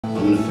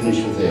going to finish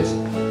with this.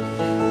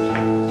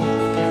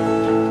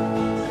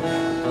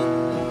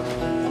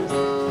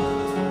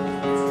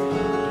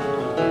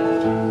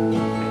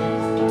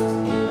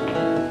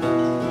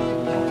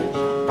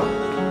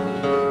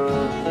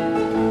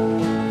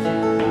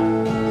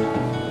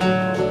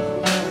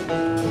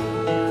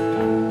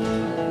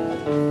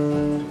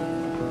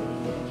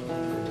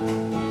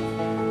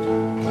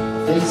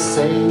 They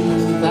say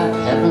that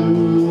heaven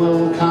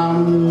will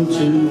come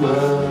to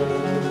earth.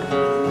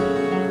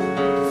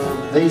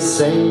 They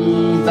say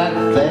that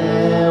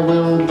there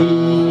will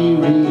be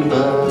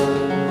rebirth.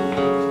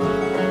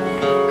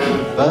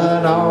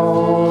 But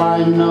all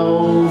I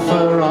know,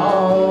 for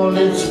all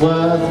it's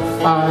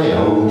worth, I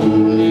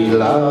only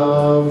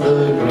love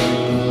the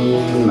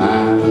green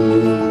man.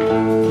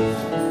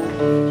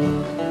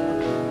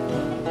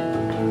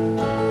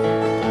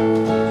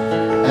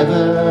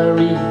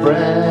 Every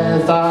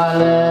breath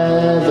I'll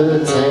ever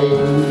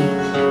take,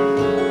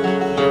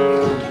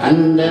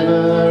 and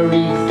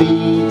every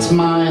beat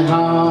my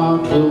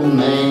heart will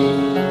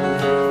make,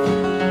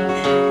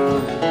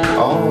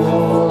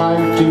 all I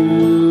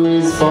do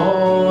is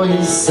for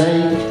his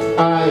sake.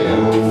 I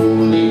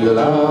only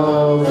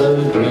love the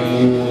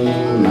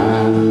green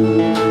man.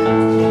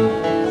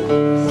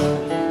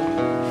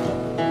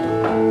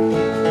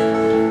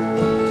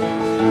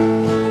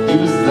 He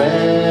was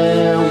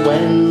there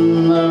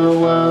when the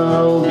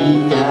world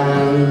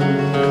began.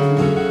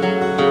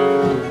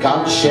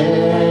 God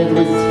shared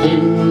with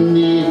him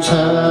the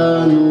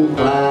eternal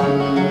plan.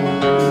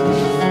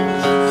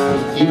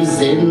 He was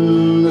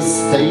in the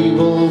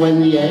stable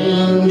when the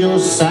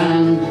angels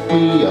sang.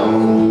 We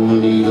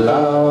only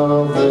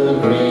love the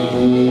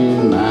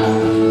green man.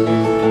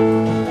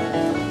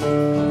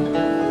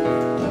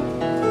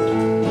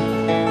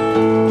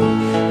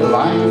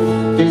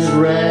 Life is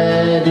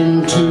red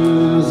in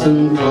tooth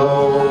and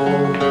claw,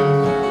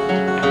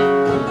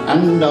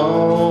 and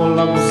all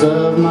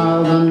observe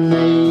Mother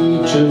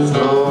Nature's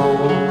law.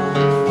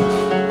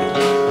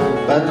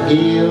 But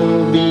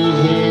he'll be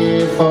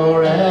here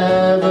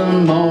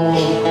forevermore.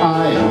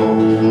 I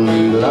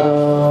only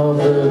love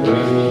the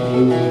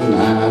green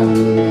man.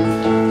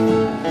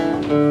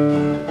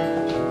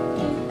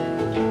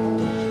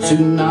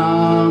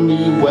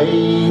 Tsunami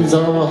waves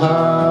or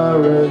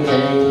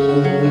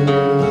hurricanes,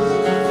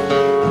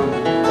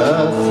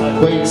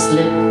 earthquake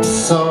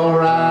slips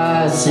or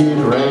acid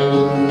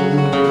rain,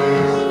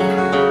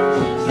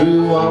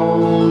 through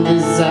all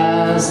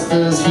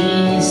disasters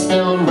he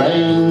still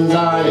reigns.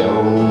 I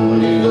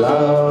only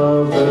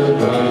love the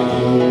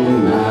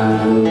green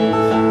man.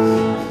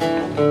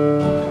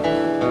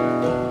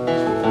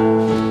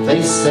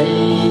 They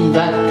say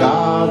that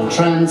God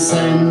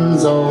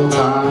transcends all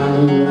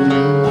time,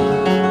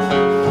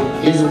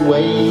 is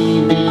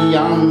way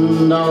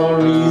beyond all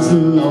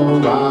reason or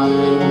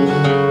rhyme.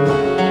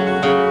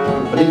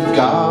 But if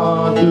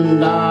God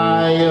and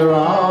I are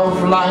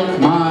of like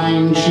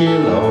mind,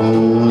 she'll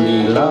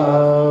only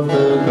love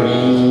the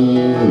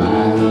green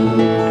man.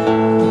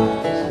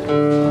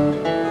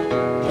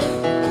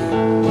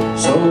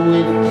 So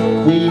if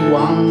we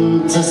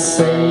want to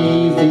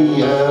save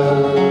the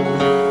earth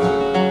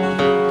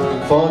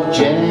for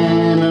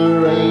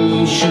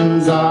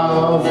generations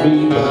of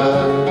rebirth,